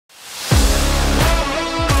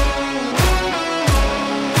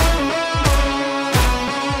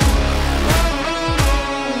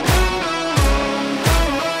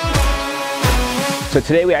So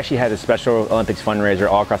today we actually had a Special Olympics fundraiser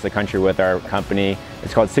all across the country with our company.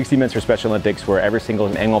 It's called 60 Minutes for Special Olympics, where every single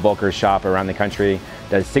annual bulker shop around the country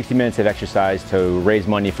does 60 minutes of exercise to raise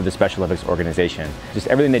money for the Special Olympics organization. Just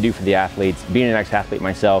everything they do for the athletes, being an ex-athlete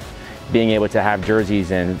myself, being able to have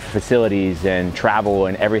jerseys and facilities and travel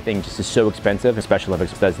and everything just is so expensive. And Special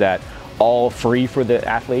Olympics does that all free for the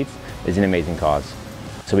athletes is an amazing cause.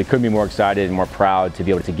 So we couldn't be more excited and more proud to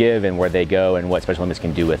be able to give and where they go and what Special Olympics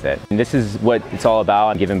can do with it. And this is what it's all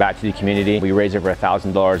about, giving back to the community. We raised over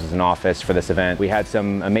 $1,000 as an office for this event. We had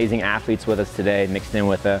some amazing athletes with us today, mixed in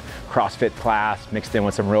with a CrossFit class, mixed in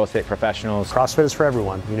with some real estate professionals. CrossFit is for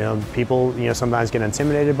everyone. People sometimes get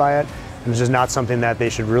intimidated by it. And it's just not something that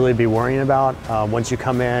they should really be worrying about. Once you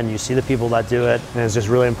come in, you see the people that do it, and it's just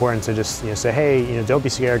really important to just say, hey, don't be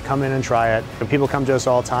scared, come in and try it. And people come to us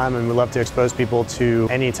all the time, and we love to expose people to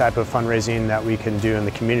any type of fundraising that we can do in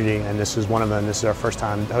the community, and this is one of them. This is our first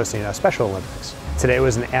time hosting a Special Olympics. Today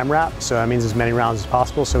was an AMRAP, so that means as many rounds as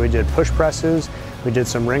possible. So we did push presses, we did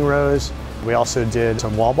some ring rows, we also did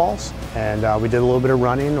some wall balls, and we did a little bit of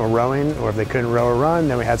running or rowing, or if they couldn't row or run,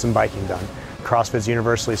 then we had some biking done. CrossFit's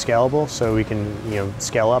universally scalable, so we can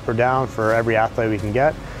scale up or down for every athlete we can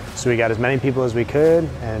get. So we got as many people as we could,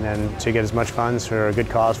 and then to get as much funds for a good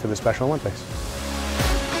cause for the Special Olympics.